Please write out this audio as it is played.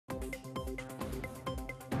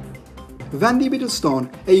Wendy Beetlestone,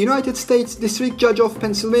 a United States District Judge of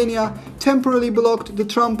Pennsylvania, temporarily blocked the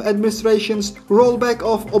Trump administration's rollback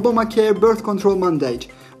of Obamacare birth control mandate.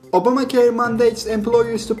 Obamacare mandates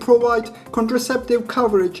employers to provide contraceptive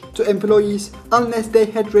coverage to employees unless they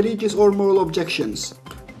had religious or moral objections.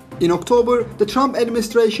 In October, the Trump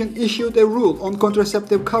administration issued a rule on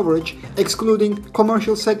contraceptive coverage, excluding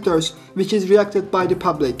commercial sectors, which is reacted by the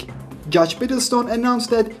public. Judge Beetlestone announced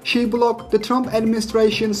that she blocked the Trump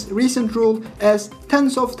administration's recent rule as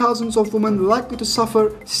tens of thousands of women likely to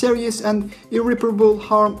suffer serious and irreparable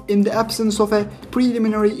harm in the absence of a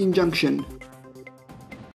preliminary injunction.